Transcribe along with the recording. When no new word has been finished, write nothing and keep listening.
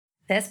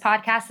This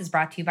podcast is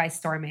brought to you by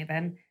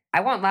StoreMaven. I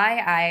won't lie,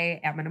 I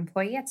am an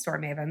employee at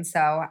StoreMaven,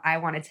 so I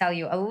want to tell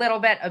you a little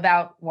bit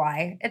about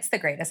why it's the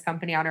greatest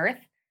company on earth.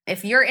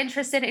 If you're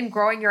interested in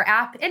growing your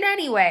app in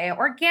any way,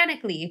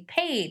 organically,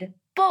 paid,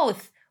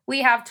 both,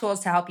 we have tools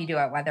to help you do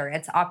it, whether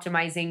it's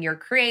optimizing your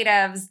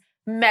creatives,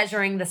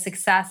 measuring the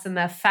success and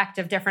the effect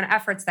of different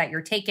efforts that you're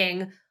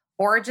taking,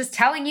 or just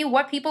telling you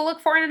what people look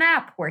for in an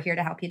app. We're here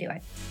to help you do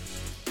it.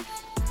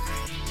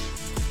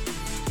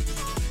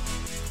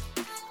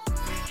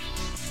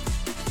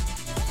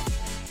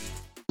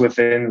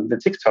 Within the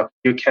TikTok,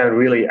 you can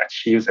really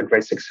achieve a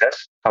great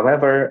success.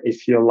 However,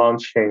 if you're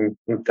launching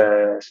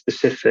the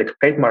specific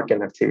paid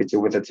marketing activity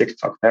with the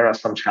TikTok, there are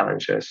some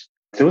challenges.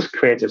 Those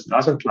creatives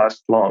doesn't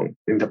last long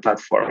in the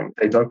platform.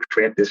 They don't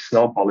create this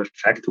snowball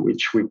effect,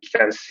 which we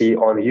can see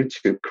on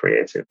YouTube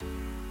creative.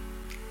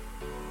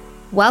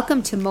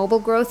 Welcome to Mobile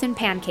Growth and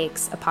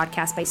Pancakes, a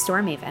podcast by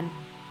StoreMaven.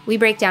 We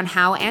break down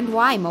how and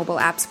why mobile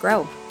apps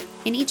grow.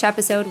 In each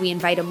episode, we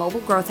invite a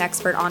mobile growth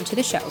expert onto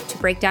the show to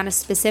break down a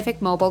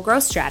specific mobile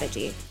growth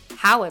strategy,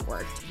 how it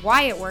worked,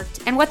 why it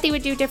worked, and what they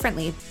would do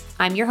differently.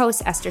 I'm your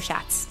host, Esther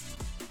Schatz.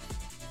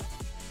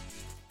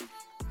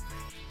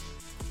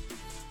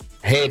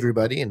 Hey,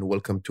 everybody, and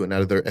welcome to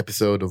another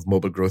episode of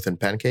Mobile Growth and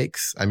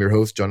Pancakes. I'm your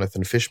host,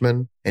 Jonathan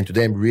Fishman, and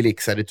today I'm really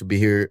excited to be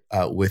here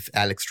with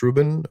Alex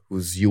Rubin,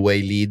 who's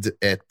UA lead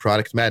at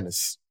Product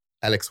Madness.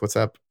 Alex, what's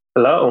up?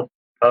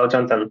 Hello,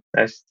 Jonathan.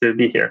 Nice to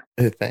be here.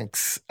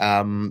 Thanks.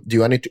 Do you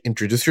want to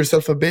introduce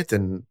yourself a bit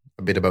and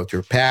a bit about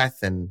your path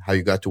and how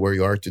you got to where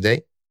you are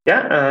today?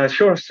 Yeah,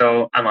 sure.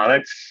 So I'm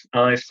Alex.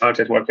 I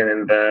started working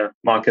in the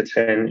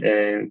marketing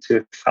in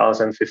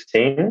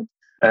 2015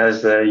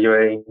 as a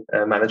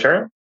UA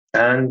manager.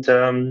 And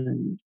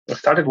I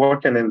started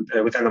working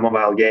within the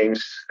mobile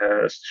games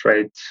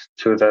straight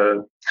to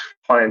the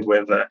point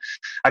with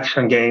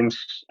action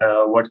games,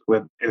 worked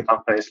in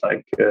companies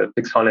like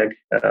Pixonic,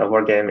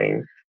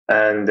 Wargaming,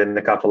 and in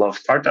a couple of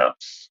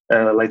startups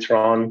later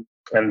on,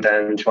 and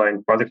then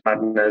joined Product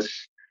Madness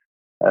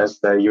as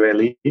the UA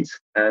lead.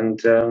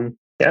 And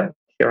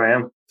here I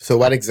am. So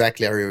what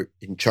exactly are you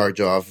in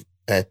charge of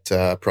at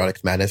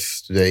Product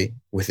Madness today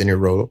within your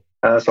role?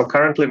 So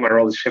currently my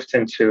role is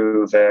shifting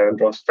to the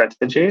growth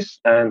strategies,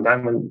 and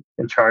I'm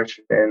in charge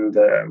in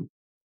the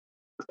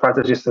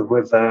strategies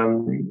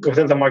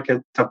within the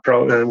market,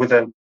 with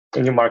the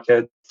new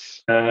market,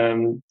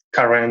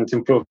 current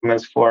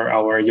improvements for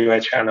our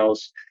UA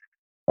channels,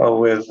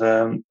 with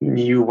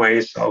new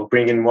ways of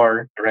bringing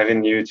more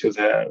revenue to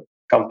the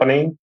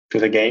company, to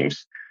the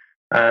games.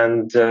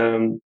 And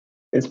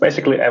it's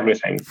basically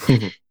everything.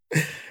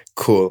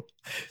 Cool.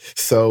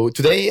 So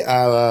today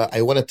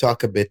I want to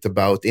talk a bit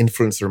about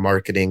influencer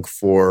marketing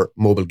for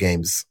mobile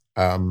games,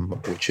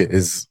 which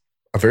is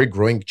a very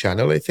growing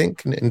channel, I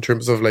think, in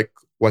terms of like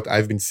what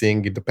I've been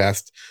seeing in the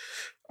past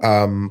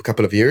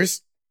couple of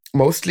years.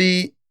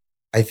 Mostly,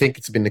 I think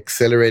it's been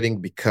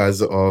accelerating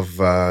because of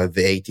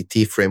the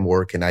ATT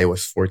framework and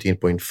iOS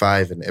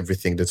 14.5 and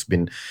everything that's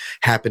been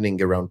happening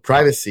around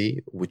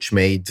privacy, which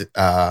made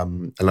a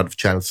lot of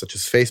channels such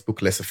as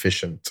Facebook less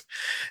efficient.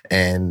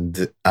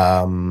 And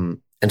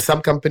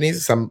some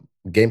companies, some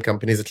game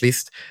companies at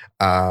least,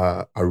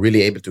 are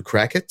really able to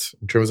crack it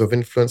in terms of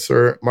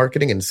influencer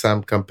marketing, and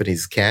some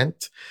companies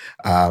can't.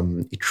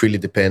 It really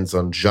depends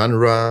on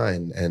genre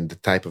and the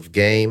type of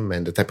game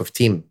and the type of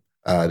team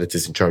that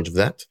is in charge of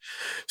that.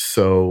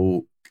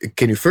 So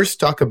can you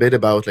first talk a bit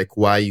about like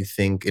why you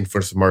think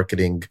influencer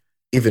marketing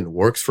even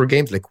works for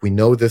games? Like we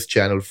know this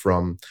channel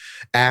from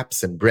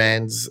apps and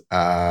brands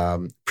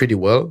pretty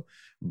well,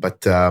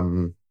 but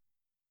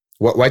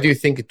why do you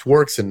think it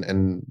works,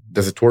 and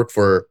does it work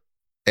for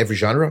every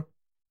genre?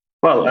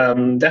 Well,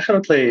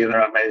 definitely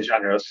there are many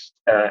genres,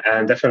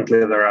 and definitely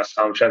there are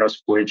some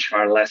genres which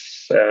are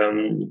less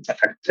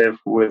effective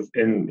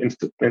in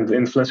the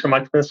influencer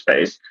marketing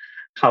space.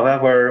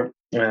 However,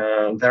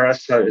 there are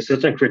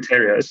certain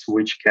criteria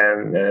which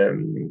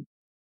can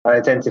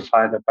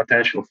identify the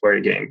potential for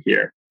a game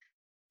here.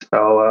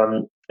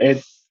 So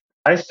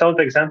I saw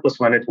the examples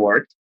when it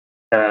worked,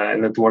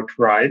 and it worked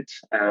right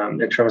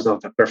in terms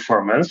of the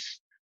performance.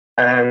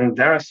 And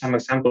there are some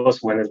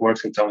examples when it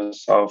works in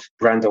terms of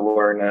brand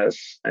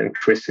awareness,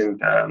 increasing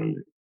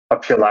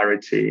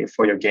popularity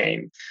for your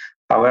game.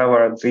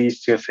 However,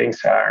 these two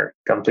things are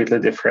completely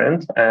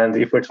different. And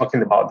if we're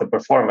talking about the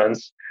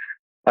performance,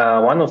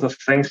 one of the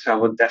things I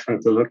would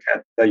definitely look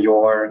at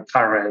your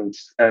current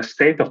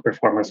state of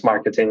performance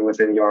marketing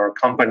within your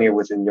company,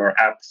 within your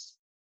apps.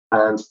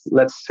 And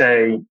let's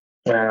say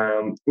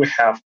we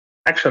have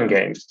action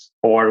games,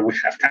 or we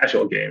have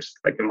casual games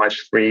like a match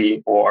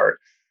 3, or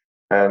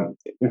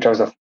in terms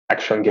of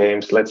action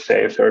games, let's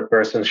say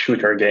third-person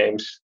shooter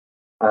games,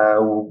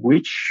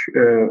 which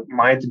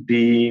might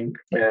be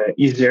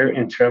easier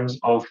in terms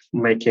of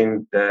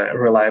making the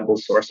reliable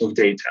source of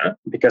data,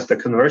 because the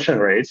conversion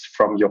rates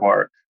from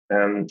your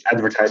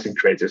advertising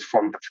creatives,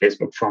 from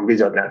Facebook, from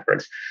video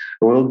networks,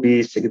 will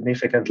be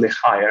significantly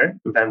higher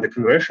than the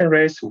conversion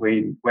rates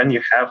when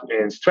you have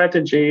in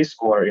strategies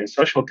or in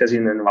social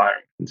casino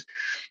environments.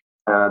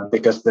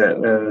 because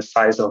the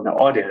size of the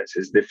audience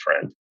is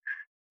different.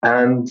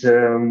 And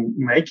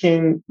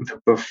making the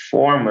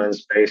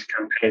performance-based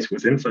campaigns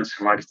with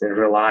influencer marketing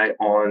rely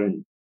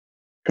on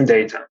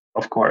data,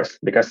 of course,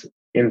 because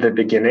in the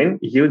beginning,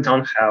 you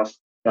don't have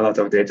a lot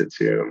of data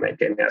to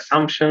make any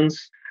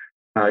assumptions.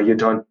 You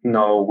don't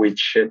know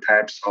which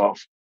types of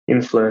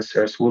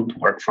influencers would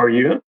work for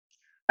you.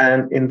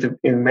 And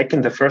in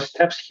making the first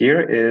steps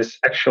here is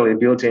actually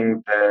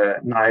building a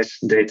nice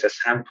data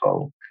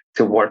sample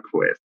to work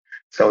with.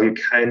 So you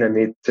kind of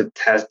need to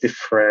test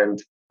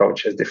different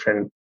approaches,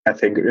 different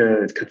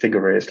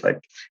categories. Like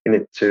you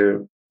need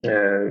to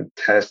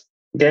test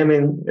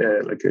gaming,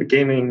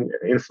 gaming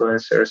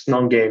influencers,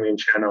 non-gaming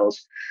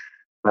channels,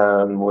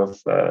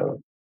 with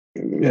the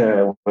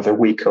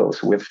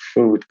vehicles, with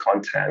food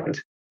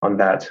content on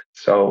that.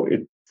 So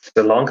it's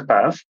a long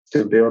path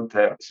to build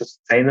a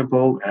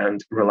sustainable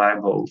and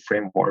reliable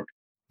framework.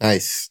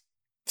 Nice.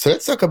 So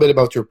let's talk a bit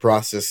about your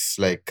process,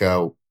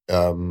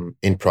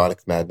 in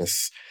Product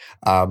Madness,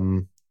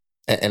 and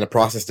a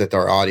process that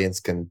our audience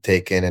can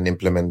take in and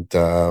implement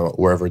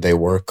wherever they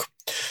work.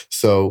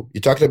 So you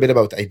talked a bit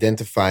about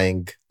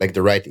identifying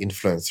the right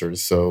influencers.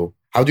 So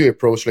how do you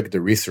approach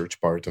the research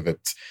part of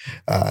it?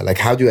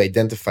 How do you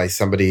identify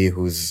somebody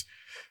who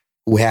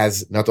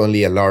has not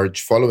only a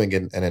large following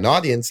and an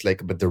audience,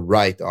 but the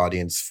right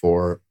audience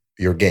for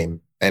your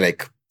game? And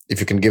if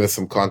you can give us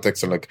some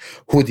context on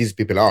who these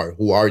people are,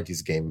 who are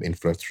these game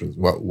influencers,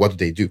 what do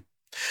they do?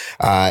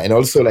 And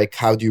also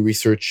how do you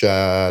research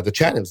the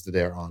channels that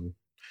they're on?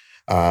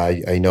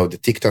 I know the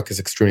TikTok is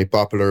extremely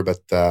popular,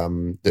 but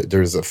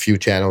there's a few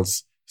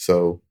channels.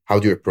 So how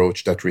do you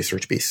approach that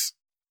research piece?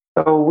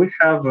 So we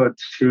have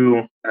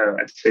two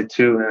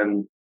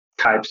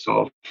types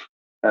of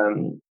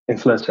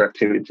influencer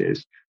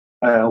activities.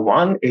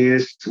 One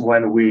is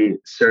when we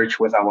search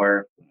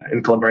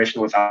in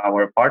collaboration with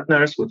our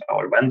partners, with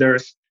our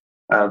vendors,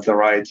 the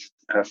right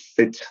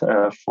fit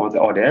for the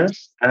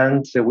audience,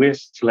 and we're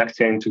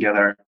selecting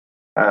together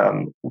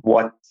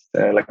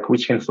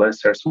which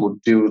influencers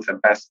would do the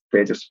best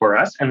creatives for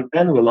us, and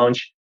then we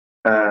launch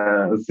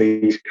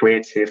these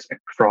creatives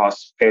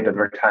across paid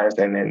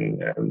advertising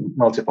in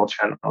multiple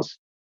channels.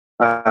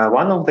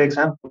 One of the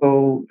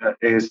example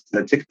is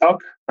the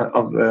TikTok.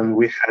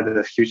 We had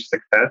a huge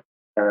success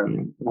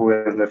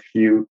with a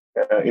few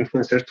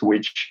influencers,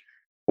 which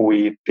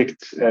we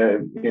picked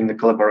in the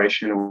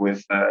collaboration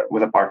with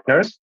the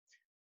partners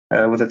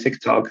with the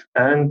TikTok,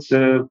 and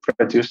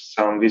produced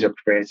some video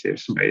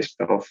creatives based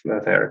off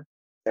their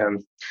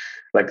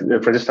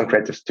produced some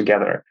creatives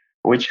together,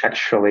 which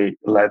actually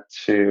led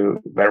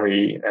to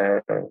very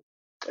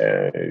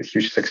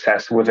huge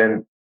success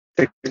within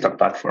TikTok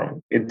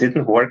platform. It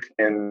didn't work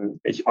on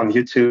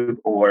YouTube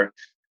or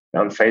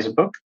on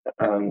Facebook.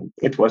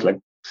 It was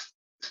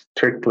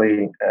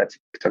strictly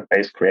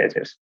TikTok-based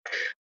creatives.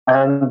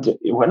 And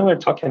when we're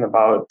talking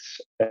about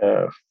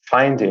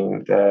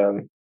finding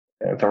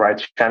the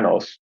right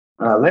channels,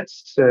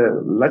 let's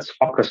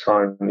focus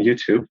on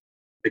YouTube,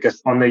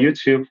 because on the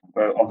YouTube,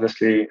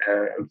 obviously,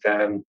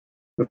 there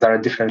are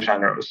different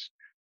genres,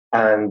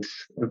 and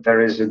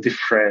there is a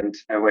different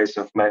ways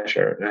of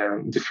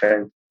measure,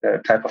 different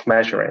type of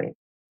measuring.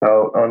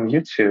 So on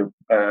YouTube,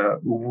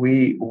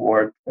 we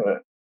work.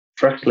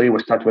 Firstly, we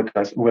start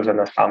with an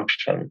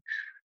assumption.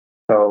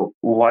 So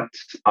what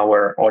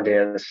our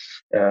audience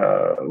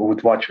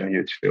would watch on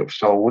YouTube.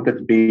 So would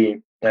it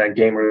be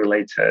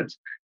game-related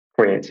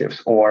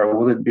creatives, or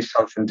would it be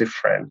something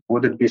different?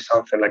 Would it be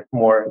something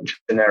more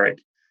generic,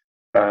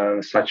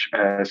 such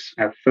as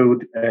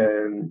food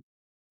and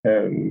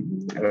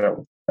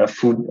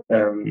food?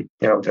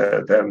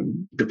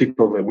 The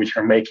people which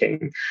are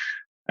making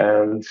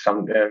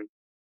some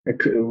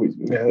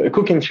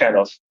cooking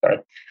channels. Sorry.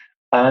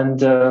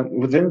 And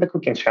within the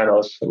cooking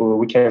channels,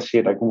 we can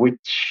see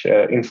which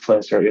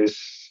influencer is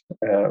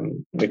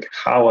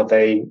how are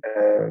they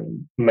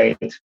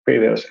made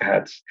previous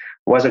ads?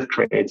 Was it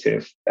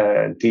creative?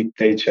 Did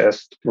they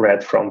just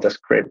read from the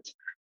script,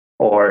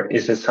 or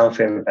is it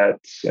something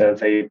that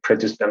they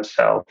produced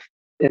themselves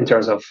in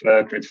terms of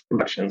creative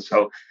production?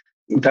 So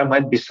there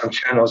might be some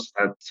channels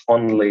that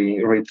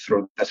only read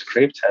through the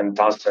script and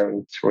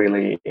doesn't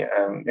really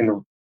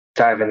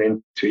dive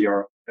into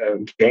your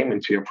game,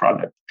 into your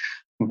product.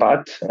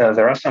 But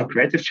there are some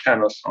creative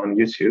channels on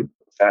YouTube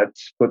that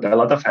put a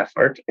lot of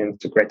effort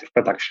into creative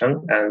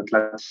production. And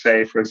let's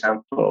say, for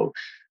example,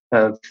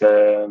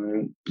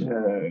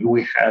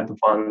 we had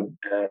one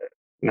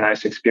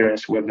nice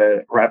experience with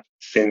a rap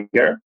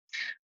singer,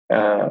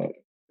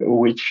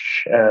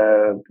 which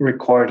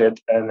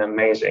recorded an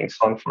amazing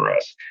song for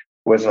us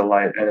with a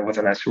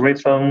nice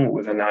rhythm,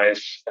 with a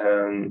nice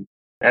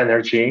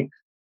energy,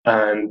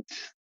 and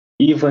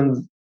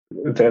even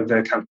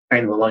the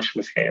campaign we launched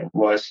with him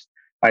was,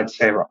 I'd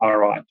say,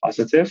 ROI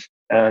positive,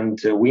 and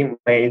we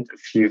made a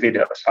few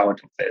videos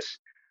out of this,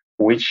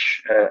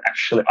 which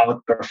actually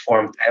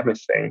outperformed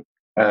everything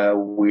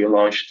we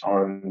launched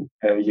on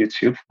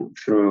YouTube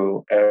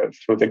through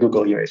the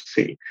Google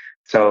UAC.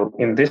 So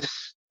in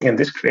this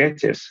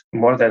creatives,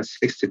 more than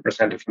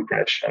 60% of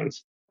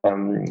impressions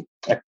um,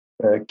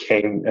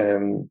 came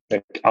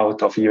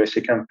out of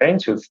USC campaign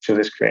to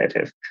this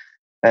creative,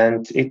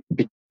 and it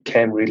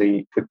became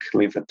really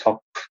quickly the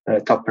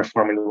top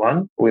performing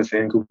one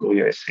within Google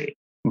USC.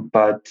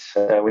 But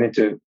we need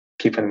to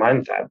keep in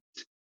mind that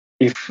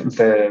if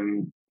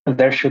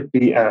there should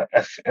be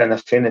an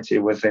affinity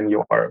within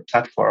your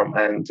platform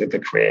and the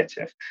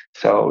creative.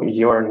 So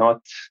you're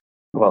not,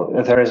 well,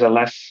 there is a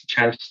less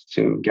chance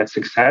to get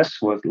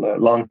success with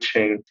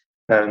launching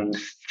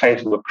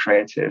Facebook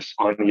creatives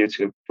on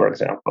YouTube, for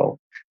example,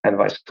 and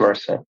vice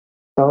versa.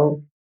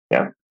 So,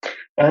 yeah.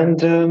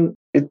 And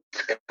it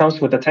comes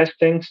with the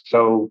testing.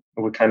 So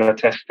we kind of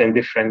test in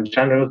different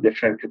genres,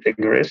 different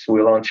categories.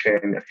 We launch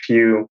in a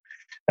few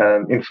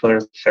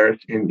influencers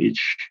in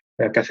each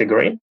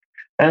category.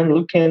 And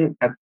looking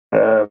at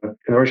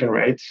conversion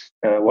rates,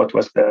 what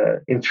was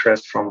the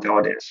interest from the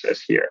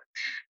audiences here?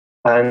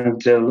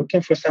 And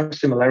looking for some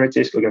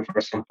similarities, looking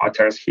for some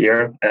patterns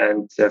here.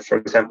 And for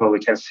example, we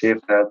can see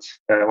that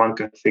one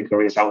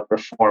category is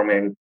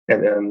outperforming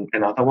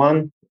another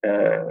one.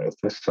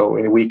 So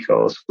in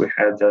vehicles, we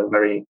had a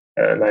very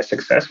nice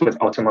success with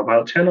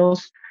automobile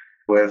channels,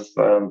 with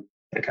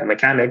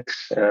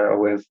mechanics,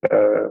 with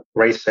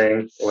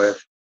racing,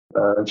 with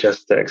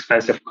just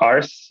expensive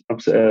cars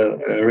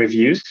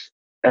reviews.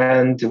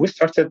 And we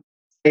started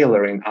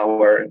tailoring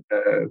our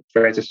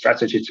creative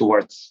strategy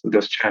towards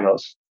those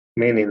channels,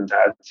 meaning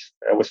that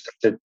we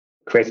started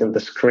creating the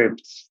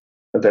scripts,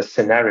 the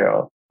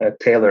scenario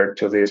tailored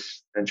to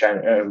this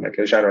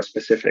genre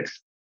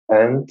specifics,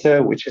 and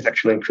which is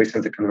actually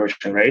increasing the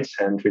conversion rates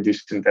and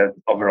reducing the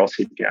overall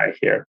CPI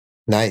here.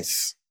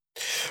 Nice.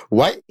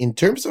 Why, in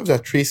terms of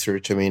that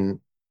research, I mean,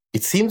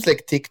 it seems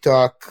like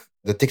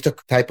the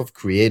TikTok type of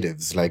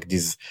creatives, like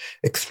these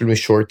extremely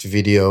short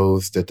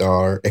videos that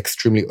are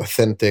extremely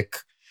authentic,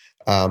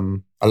 a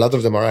lot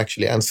of them are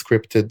actually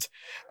unscripted.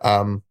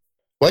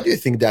 Why do you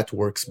think that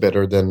works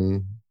better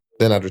than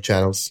other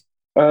channels?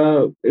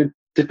 It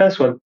depends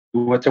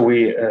what are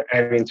we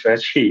aiming to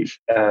achieve.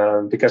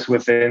 Because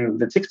within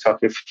the TikTok,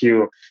 if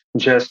you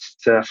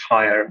just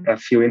hire a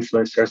few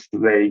influencers,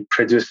 they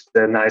produce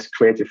the nice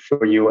creative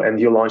for you, and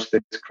you launch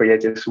the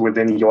creatives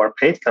within your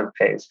paid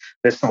campaigns,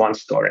 that's one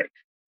story.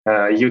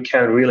 You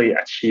can really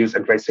achieve a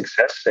great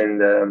success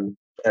in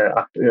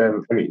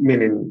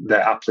meaning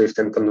the uplift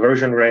in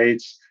conversion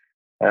rates,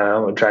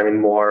 driving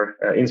more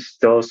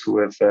installs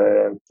with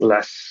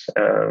less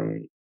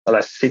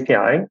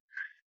CPI.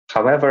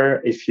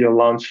 However, if you're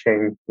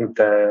launching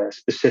the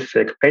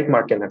specific paid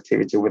marketing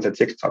activity with the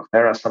TikTok,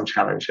 there are some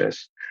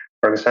challenges.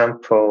 For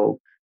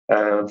example,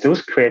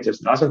 those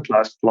creatives doesn't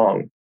last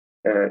long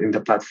in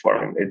the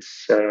platform.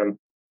 It's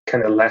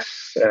kind of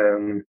less.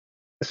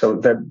 So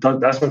that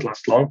doesn't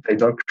last long. They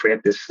don't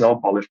create this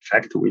snowball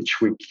effect, which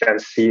we can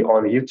see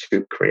on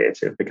YouTube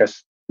creative,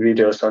 because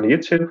videos on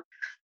YouTube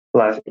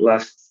last,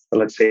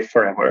 let's say,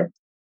 forever.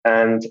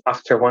 And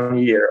after 1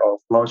 year of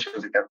launching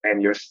the campaign,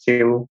 you're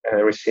still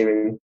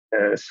receiving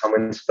some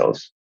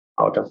installs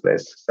out of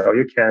this. So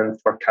you can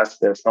forecast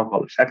the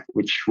snowball effect,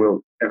 which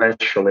will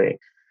eventually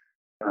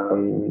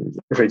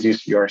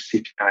reduce your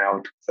CPI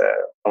out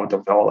of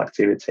the whole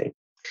activity.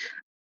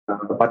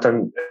 But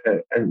and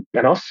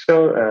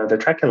also the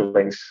tracking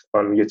links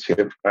on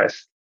YouTube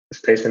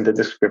stays in the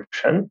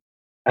description,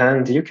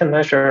 and you can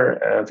measure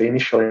the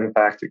initial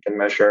impact. You can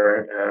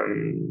measure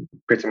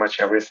pretty much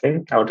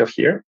everything out of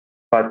here.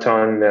 But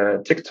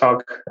on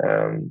TikTok,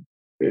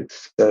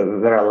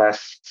 there are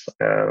less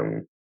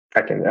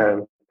tracking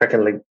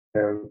link.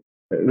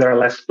 There are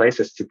less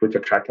places to put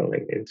your tracking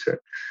link into.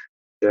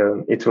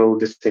 It will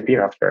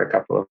disappear after a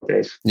couple of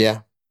days.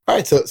 Yeah. All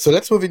right, so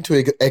let's move into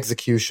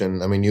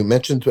execution. I mean, you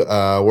mentioned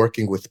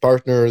working with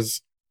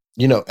partners,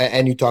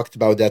 and you talked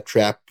about that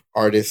trap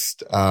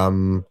artist.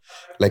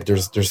 Like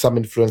there's some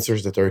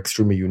influencers that are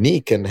extremely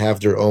unique and have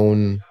their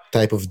own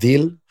type of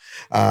deal.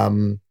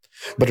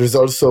 But there's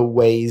also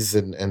ways,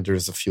 and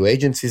there's a few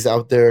agencies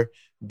out there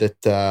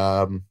that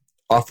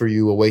offer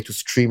you a way to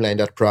streamline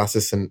that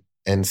process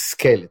and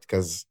scale it,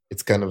 because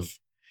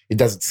it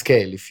doesn't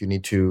scale if you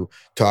need to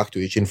talk to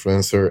each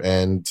influencer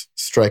and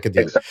strike a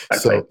deal.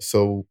 Exactly.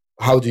 So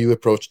how do you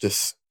approach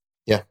this?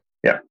 Yeah.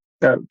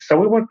 So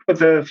we work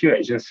with a few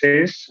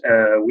agencies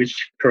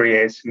which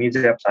creates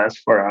media plans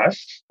for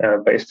us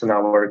based on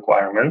our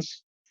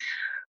requirements.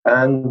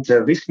 And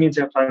this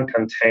media plan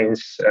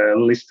contains a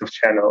list of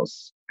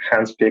channels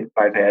handpicked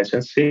by the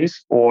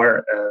agencies,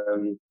 or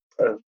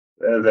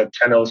the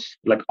channels,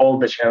 like all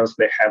the channels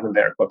they have in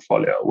their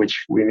portfolio,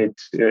 which we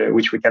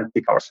can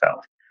pick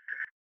ourselves.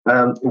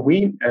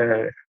 We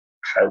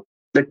have,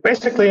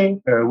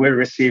 basically, we're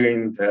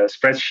receiving the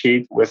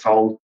spreadsheet with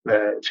all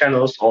the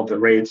channels, all the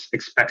rates,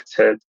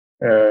 expected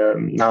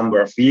number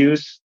of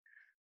views,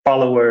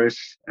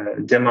 followers,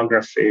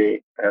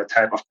 demography,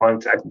 type of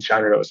contact,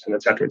 genres, and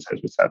et cetera, et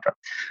cetera, et cetera.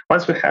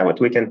 Once we have it,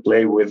 we can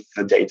play with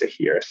the data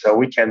here. So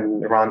we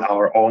can run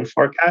our own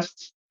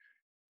forecasts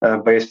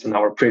based on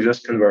our previous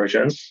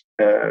conversions,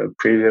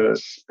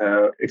 previous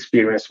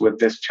experience with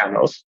these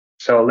channels.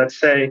 So let's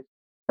say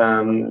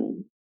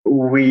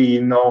we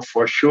know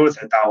for sure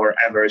that our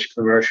average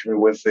conversion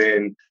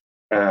within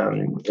a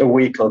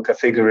vehicle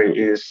category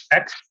is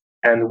X,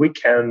 and we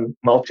can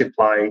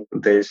multiply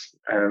this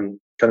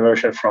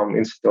conversion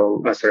from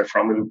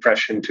from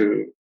impression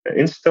to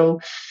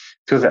install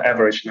to the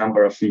average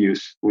number of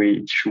views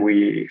which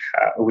we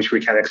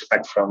can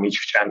expect from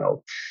each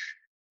channel.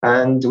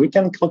 And we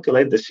can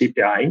calculate the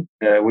CPI,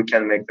 we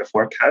can make the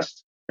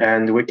forecast,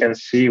 and we can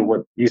see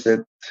what is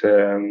it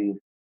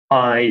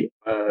high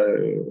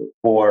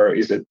or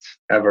is it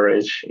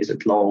average, is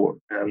it low,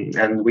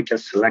 and we can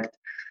select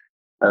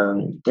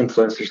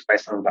influencers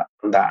based on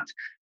that.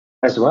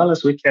 As well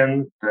as we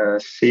can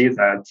see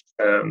that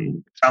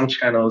some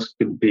channels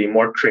could be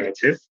more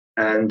creative,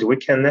 and we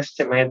can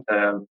estimate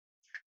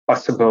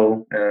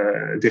possible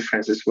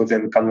differences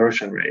within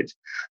conversion rate.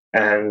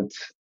 And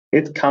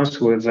it comes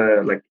with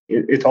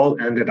it all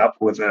ended up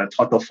with a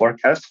total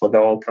forecast for the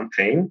whole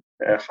campaign,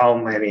 how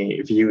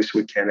many views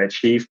we can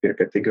achieve per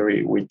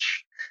category,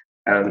 which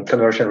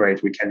conversion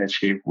rate we can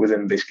achieve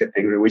within this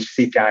category, which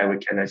CPI we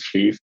can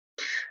achieve.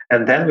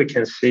 And then we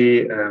can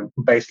see,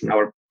 based on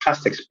our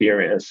past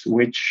experience,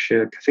 which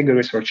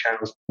categories or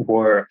channels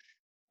were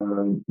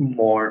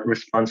more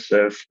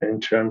responsive in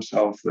terms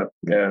of the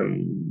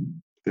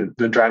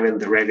driving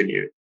the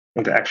revenue,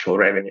 the actual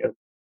revenue.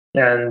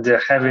 And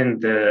having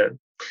the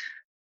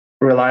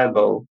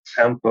reliable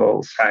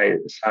sample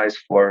size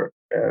for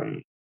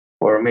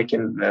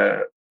making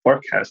the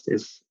forecast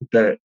is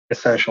the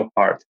essential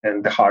part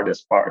and the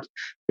hardest part,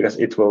 because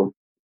it will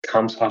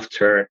comes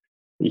after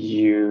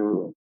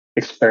you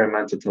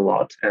experimented a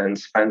lot and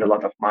spend a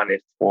lot of money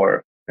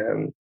for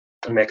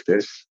to make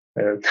this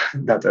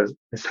data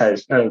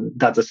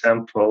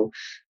sample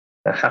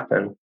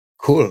happen.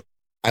 Cool.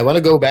 I want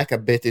to go back a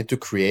bit into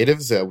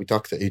creatives.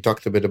 You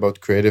talked a bit about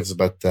creatives,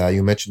 but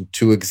you mentioned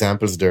two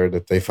examples there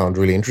that I found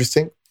really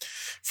interesting.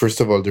 First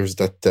of all, there's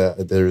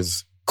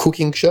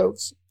cooking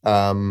shows,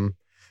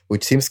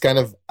 which seems kind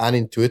of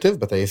unintuitive,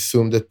 but I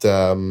assume that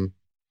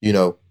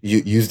you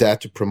use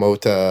that to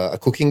promote a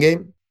cooking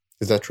game.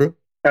 Is that true?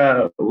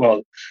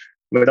 Well,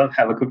 we don't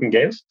have a cooking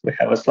games. We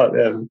have a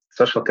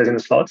social casino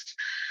slots,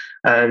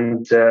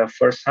 and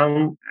for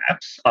some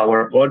apps,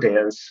 our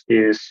audience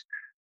is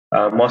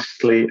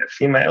mostly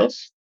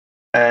females,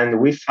 and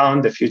we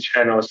found a few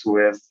channels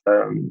with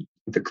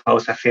the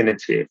close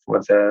affinity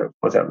for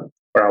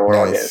our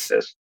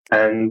audiences.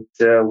 And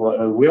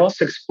we're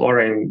also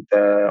exploring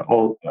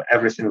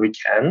everything we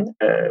can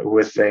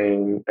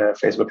within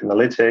Facebook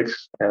Analytics.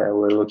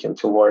 We're looking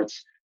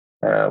towards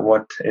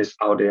what is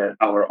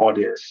our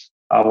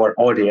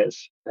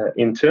audience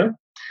into,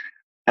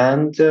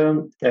 and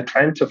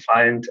trying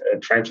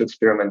to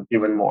experiment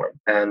even more.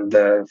 And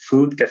the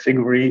food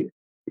category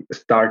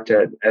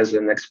started as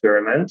an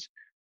experiment,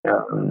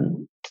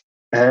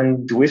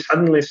 and we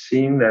suddenly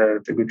seen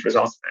the good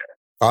results there.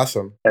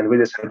 Awesome. And we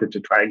decided to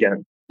try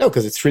again. No,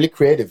 because it's really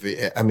creative.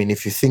 I mean,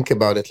 if you think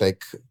about it,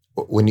 like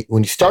when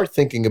you start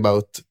thinking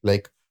about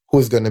like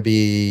who's going to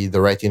be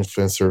the right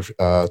influencer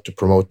to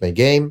promote my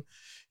game,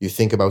 you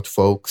think about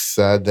folks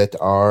that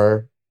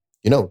are,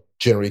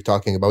 generally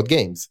talking about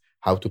games,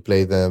 how to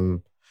play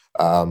them,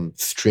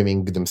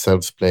 streaming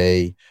themselves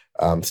play,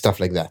 stuff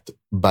like that.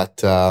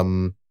 But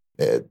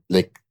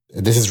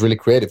this is really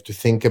creative to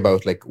think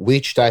about like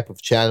which type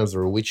of channels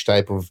or which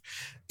type of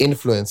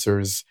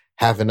influencers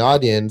have an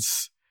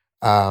audience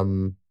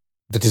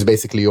that is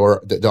basically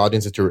the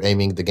audience that you're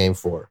aiming the game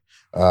for,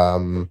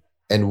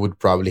 and would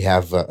probably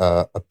have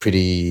a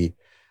pretty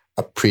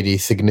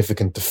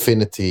significant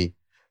affinity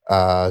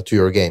to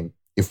your game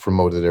if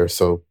promoted there.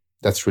 So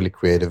that's really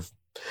creative.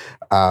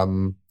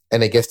 And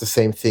I guess the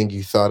same thing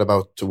you thought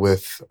about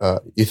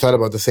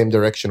the same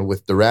direction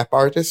with the rap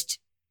artist.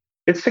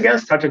 It's again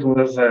started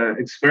with an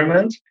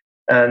experiment,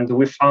 and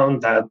we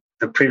found that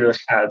the previous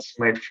ads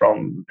made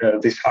from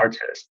this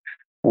artist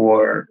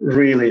were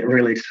really,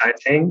 really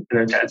exciting,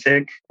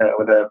 energetic,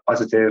 with a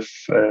positive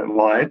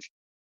vibe.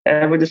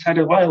 And we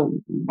decided,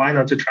 why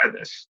not to try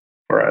this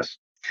for us?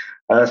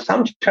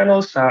 Some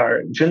channels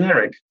are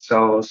generic.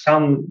 So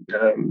some,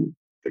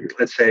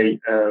 let's say,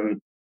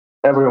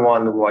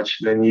 everyone watch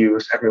the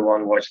news,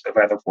 everyone watch the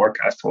weather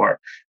forecast, or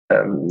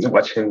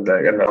watching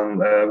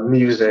the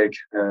music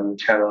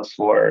channels,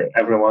 or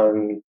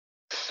everyone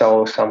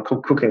saw some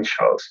cooking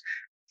shows.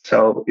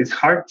 So it's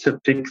hard to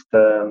pick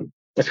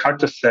it's hard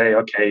to say,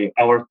 okay,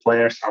 our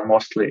players are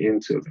mostly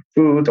into the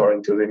food or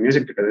into the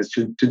music because it's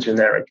too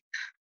generic.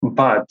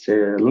 But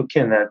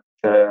looking at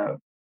the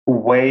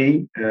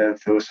way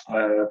those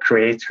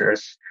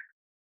creators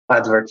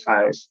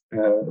advertise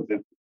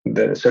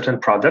the certain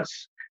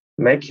products,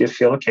 make you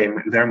feel, okay,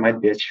 there might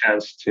be a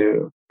chance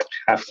to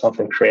have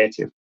something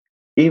creative.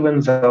 Even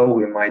though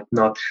we might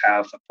not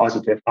have a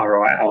positive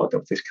ROI out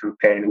of this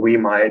campaign, we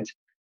might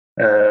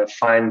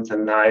find a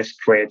nice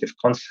creative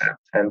concept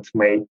and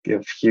make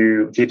a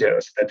few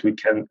videos that we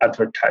can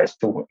advertise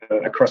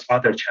across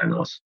other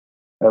channels,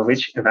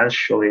 which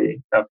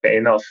eventually pay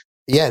off.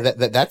 Yeah,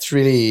 that's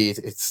really,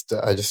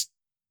 I just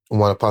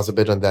want to pause a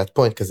bit on that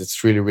point because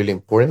it's really, really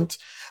important.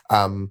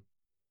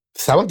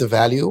 some of the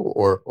value,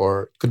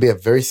 or could be a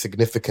very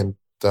significant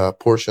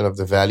portion of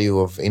the value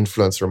of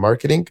influencer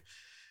marketing,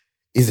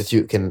 is that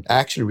you can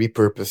actually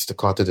repurpose the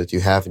content that you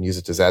have and use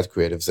it as ad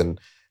creatives.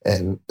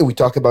 And we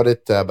talk about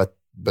it, but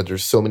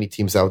there's so many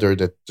teams out there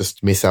that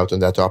just miss out on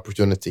that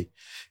opportunity,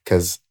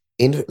 because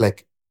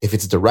if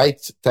it's the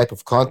right type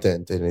of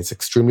content and it's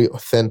extremely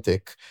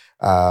authentic,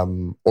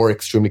 or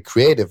extremely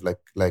creative,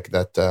 like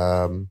that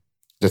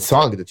that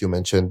song that you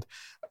mentioned,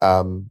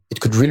 it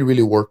could really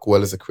really work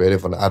well as a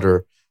creative on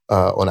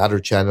other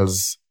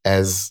channels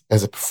as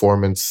a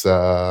performance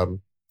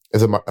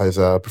as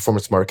a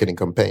performance marketing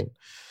campaign.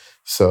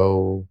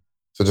 So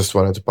just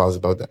wanted to pause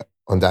about that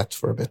on that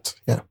for a bit.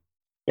 Yeah,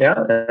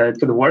 it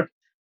could work.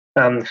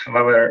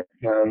 However,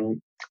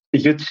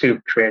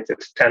 YouTube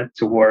creatives tend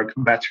to work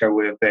better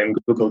with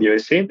Google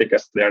UAC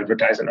because they're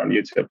advertising on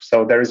YouTube.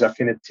 So there is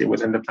affinity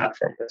within the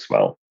platform as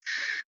well.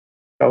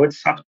 So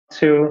it's up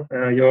to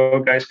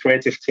your guys'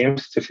 creative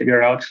teams to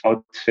figure out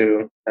how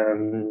to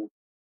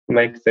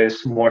make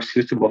this more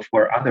suitable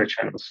for other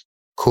channels.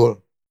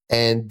 Cool.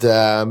 And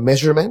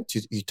measurement,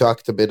 you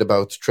talked a bit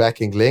about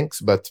tracking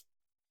links, but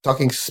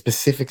talking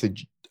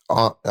specifically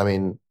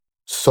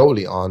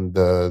solely on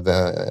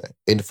the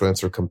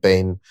influencer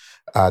campaign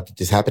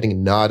that is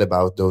happening, not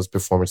about those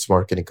performance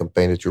marketing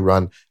campaign that you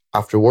run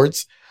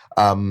afterwards.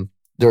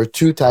 There are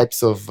two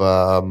types of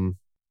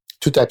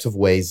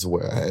ways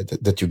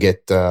that you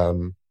get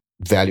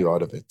value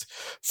out of it.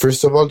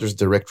 First of all, there's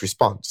direct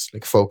response,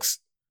 like folks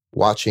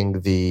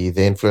watching the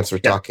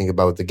influencer talking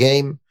about the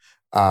game,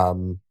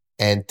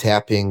 and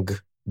tapping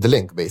the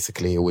link,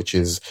 basically, which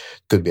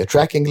could be a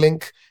tracking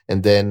link,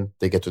 and then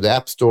they get to the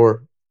App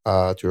Store,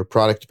 to your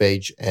product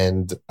page,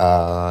 and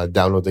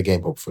download the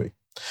game, hopefully.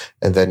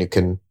 And then you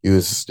can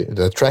use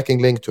the tracking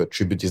link to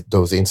attribute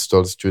those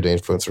installs to the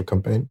influencer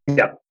campaign.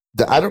 Yeah.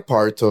 The other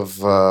part of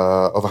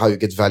how you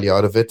get value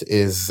out of it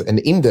is an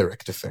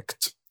indirect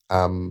effect.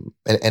 And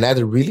I had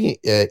a really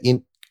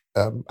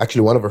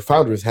actually, one of our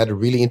founders had a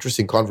really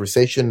interesting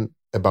conversation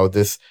about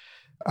this.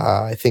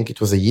 I think it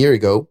was a year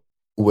ago,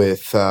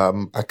 with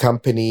a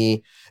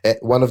company,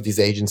 one of these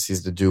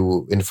agencies that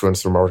do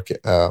influencer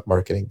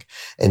marketing.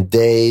 And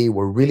they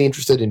were really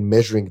interested in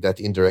measuring that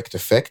indirect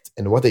effect.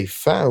 And what they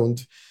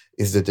found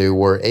is that they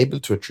were able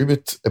to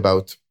attribute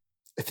about,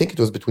 I think it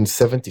was between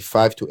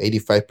 75 to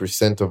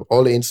 85% of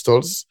all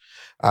installs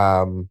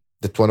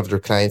that one of their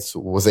clients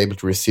was able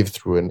to receive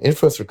through an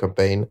influencer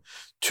campaign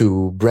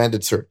to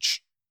branded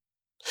search.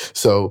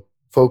 So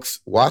folks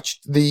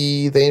watched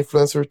the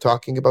influencer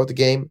talking about the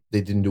game.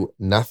 They didn't do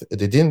nothing.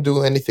 They didn't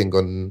do anything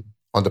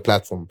on the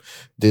platform.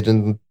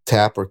 Didn't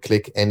tap or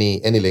click any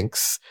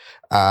links.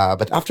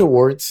 But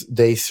afterwards,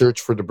 they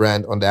searched for the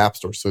brand on the App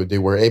Store. So they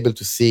were able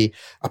to see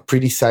a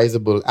pretty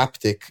sizable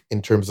uptick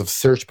in terms of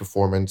search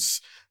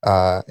performance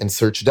and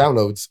search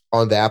downloads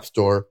on the App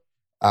Store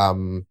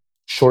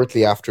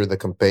shortly after the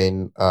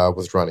campaign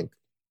was running.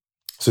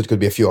 So it could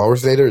be a few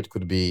hours later. It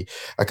could be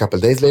a couple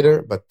of days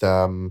later.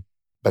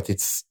 But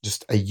it's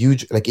just a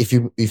huge, like, if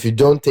you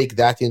don't take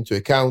that into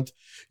account,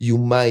 you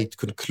might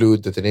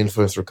conclude that an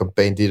influencer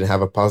campaign didn't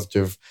have a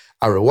positive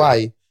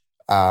ROI.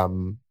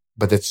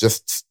 But it's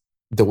just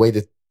the way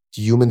that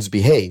humans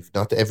behave.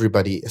 Not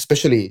everybody,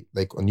 especially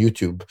like on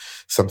YouTube,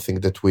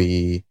 something that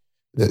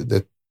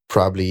that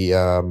probably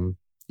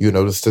you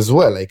noticed as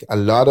well. Like, a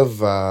lot of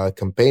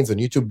campaigns on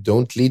YouTube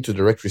don't lead to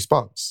direct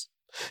response,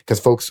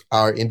 because folks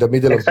are in the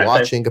middle of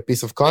watching a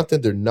piece of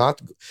content. They're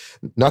not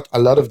a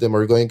lot of them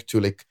are going to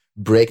like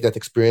break that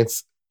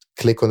experience,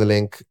 click on the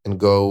link, and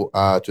go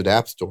to the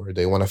App Store.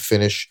 They want to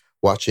finish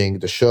watching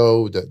the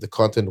show, the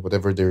content,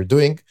 whatever they're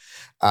doing.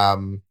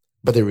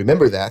 But they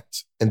remember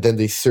that, and then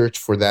they search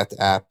for that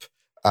app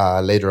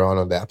later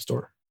on the App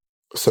Store.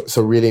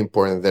 So really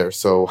important there.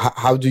 So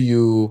how do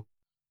you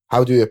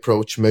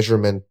approach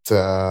measurement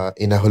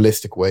in a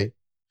holistic way?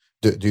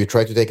 Do you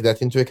try to take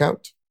that into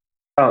account?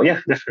 Oh, yeah,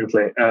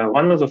 definitely.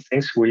 One of the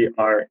things we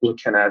are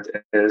looking at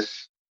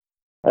is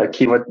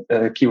keyword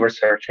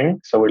searching.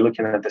 So we're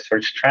looking at the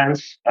search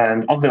trends,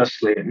 and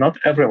obviously not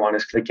everyone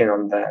is clicking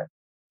on the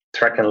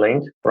tracking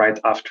link right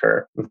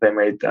after they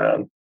made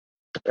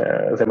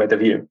the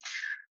view.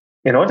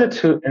 In order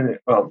to,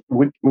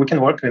 we can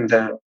work in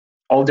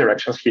all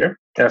directions here.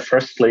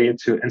 Firstly,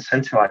 to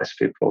incentivize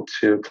people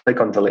to click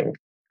on the link,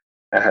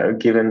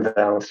 giving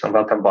them some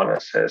welcome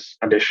bonuses,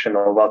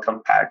 additional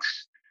welcome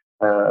packs,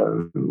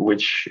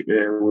 which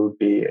will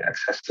be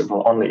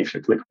accessible only if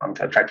you click on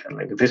the tracking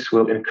link. This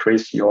will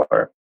increase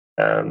your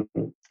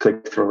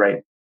click-through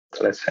rate,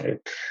 let's say.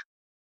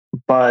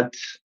 But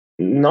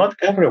not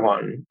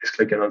everyone is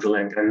clicking on the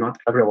link, and not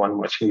everyone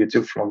watching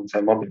YouTube from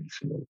the mobile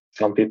phone.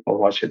 Some people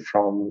watch it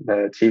from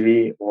the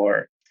TV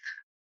or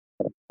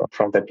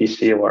from the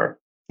PC or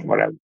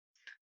whatever.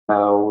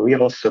 We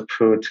also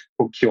put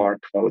QR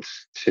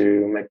codes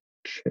to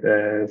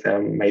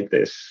make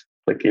this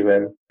click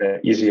even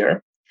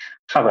easier.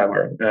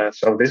 However,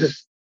 so this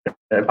is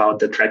about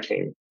the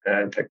tracking,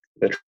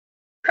 the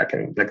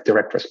tracking, like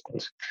direct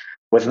response.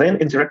 Within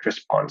indirect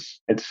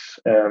response, it's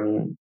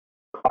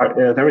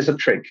there is a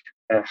trick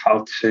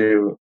how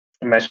to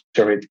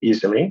measure it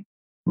easily,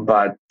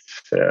 but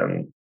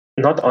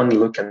not only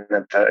looking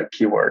at the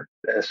keyword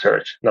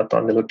search, not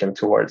only looking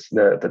towards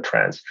the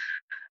trends,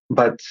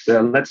 but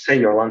let's say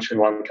you're launching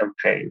one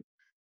campaign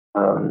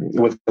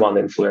with one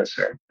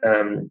influencer.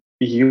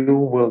 You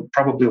will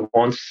probably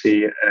won't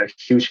see a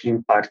huge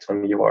impact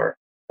on your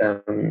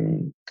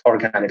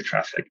organic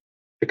traffic,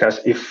 because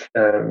if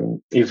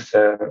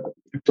the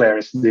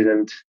players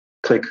didn't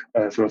click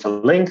through the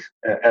link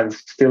and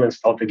still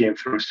install the game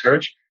through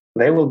search,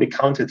 they will be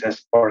counted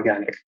as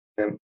organic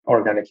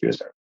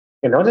user.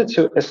 In order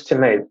to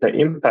estimate the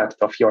impact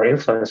of your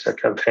influencer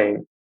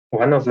campaign,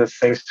 one of the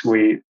things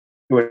we're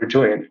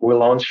doing, we're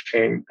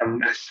launching a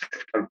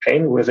massive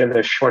campaign within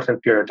a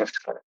shortened period of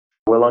time.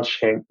 We're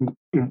launching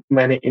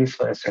many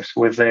influencers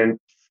within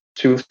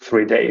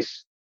 2-3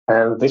 days.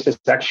 And this is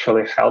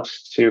actually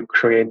helps to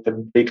create the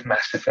big,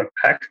 massive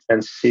impact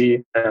and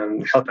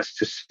help us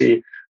to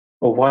see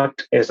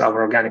what is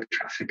our organic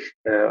traffic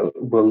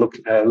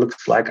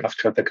looks like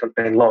after the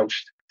campaign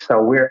launched. So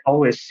we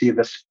always see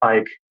the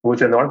spike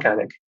within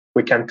organic.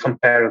 We can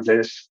compare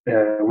this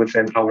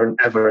within our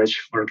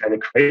average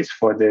organic rates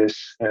for those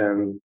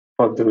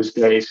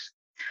days,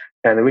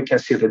 and we can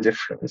see the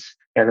difference.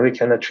 And we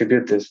can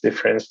attribute this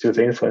difference to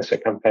the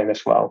influencer campaign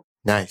as well.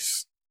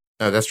 Nice.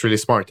 No, that's really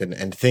smart.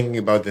 And thinking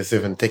about this,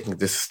 even taking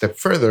this a step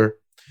further,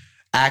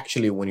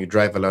 actually, when you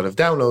drive a lot of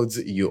downloads,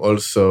 you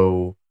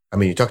also,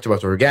 you talked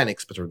about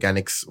organics, but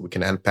organics, we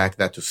can unpack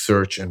that to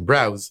search and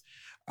browse.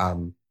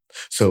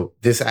 So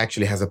this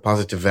actually has a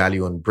positive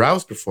value on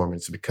browse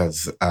performance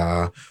because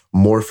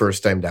more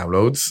first-time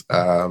downloads,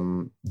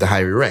 the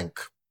higher you rank.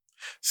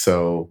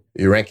 So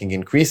your ranking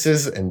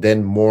increases, and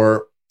then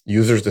more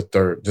users that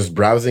are just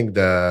browsing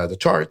the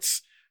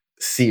charts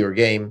see your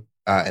game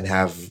and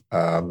have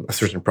a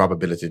certain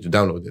probability to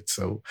download it.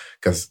 So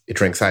because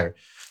it ranks higher.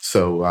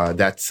 So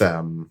that's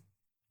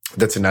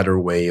another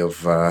way of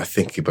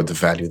thinking about the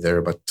value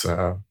there, but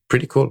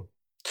pretty cool.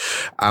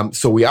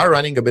 So we are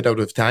running a bit out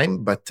of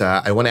time, but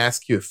I want to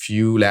ask you a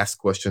few last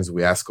questions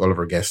we ask all of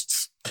our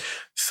guests.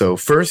 So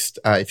first,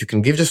 if you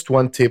can give just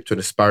one tip to an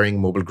aspiring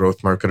mobile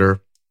growth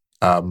marketer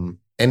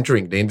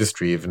entering the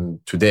industry even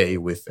today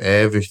with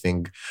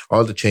everything,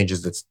 all the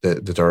changes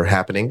that are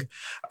happening,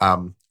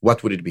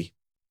 what would it be?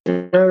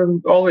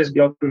 Always be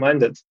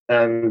open-minded,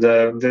 and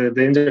the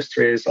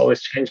industry is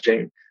always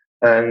changing.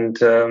 And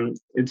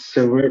it's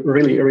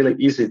really, really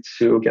easy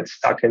to get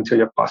stuck into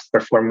your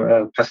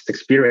past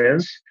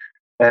experience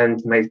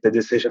and make the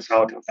decisions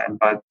out of that.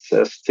 But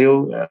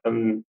still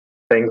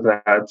think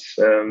that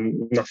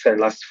nothing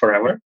lasts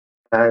forever.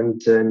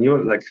 And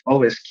you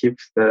always keep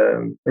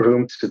the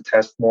room to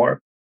test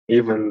more,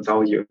 even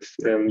though you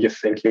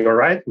think you're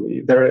right.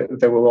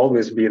 There will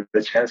always be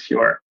the chance you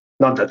are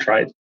not that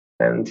right,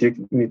 and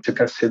you need to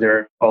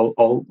consider all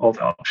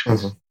the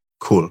options. Mm-hmm.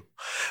 Cool.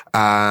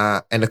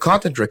 And a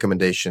content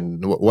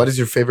recommendation. What is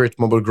your favorite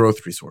mobile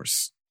growth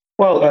resource?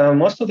 Well,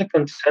 most of the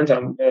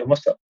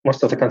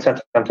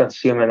content I'm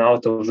consuming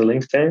out of the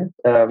LinkedIn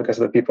because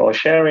the people are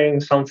sharing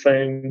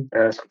something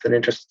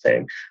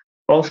interesting.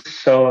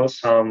 Also,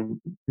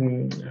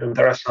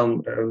 there are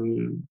some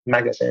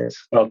magazines.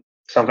 Well,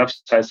 some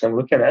websites I'm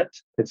looking at.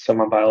 It's a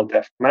Mobile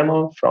Dev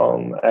Memo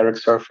from Eric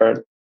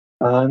Surford.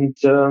 And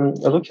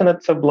looking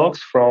at the blogs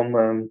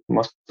from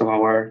most of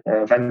our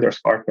vendors,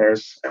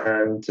 partners,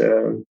 and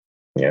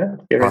here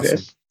awesome. It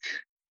is.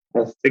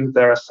 I think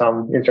there are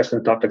some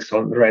interesting topics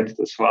on Reddit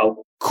as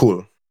well.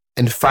 Cool.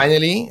 And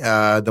finally,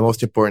 the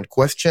most important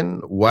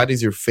question, what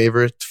is your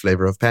favorite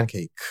flavor of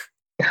pancake?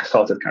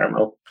 Salted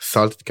caramel.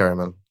 Salted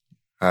caramel.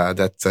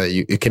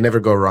 You can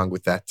never go wrong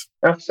with that.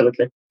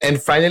 Absolutely.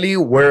 And finally,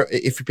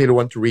 if people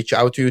want to reach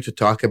out to you to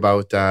talk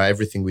about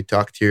everything we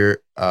talked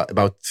here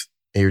about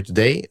here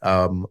today,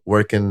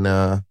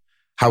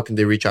 how can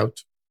they reach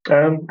out? I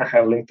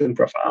have a LinkedIn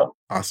profile.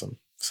 Awesome.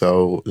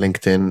 So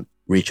LinkedIn,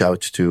 reach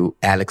out to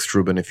Alex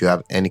Rubin if you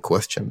have any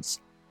questions.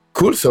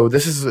 Cool. So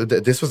this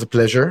was a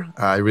pleasure.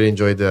 I really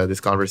enjoyed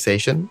this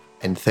conversation,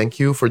 and thank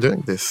you for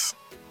doing this.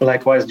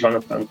 Likewise,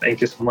 Jonathan.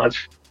 Thank you so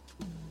much.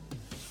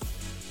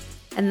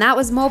 And that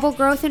was Mobile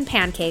Growth and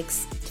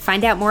Pancakes. To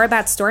find out more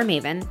about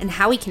StoreMaven and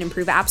how we can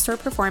improve App Store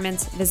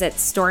performance, visit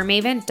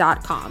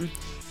storemaven.com.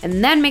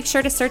 And then make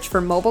sure to search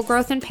for Mobile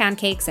Growth and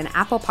Pancakes in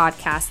Apple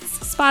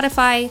Podcasts,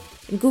 Spotify,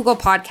 and Google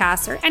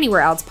Podcasts, or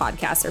anywhere else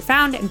podcasts are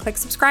found, and click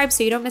subscribe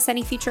so you don't miss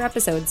any future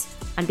episodes.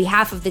 On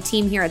behalf of the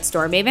team here at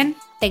StoreMaven,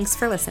 thanks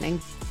for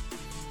listening.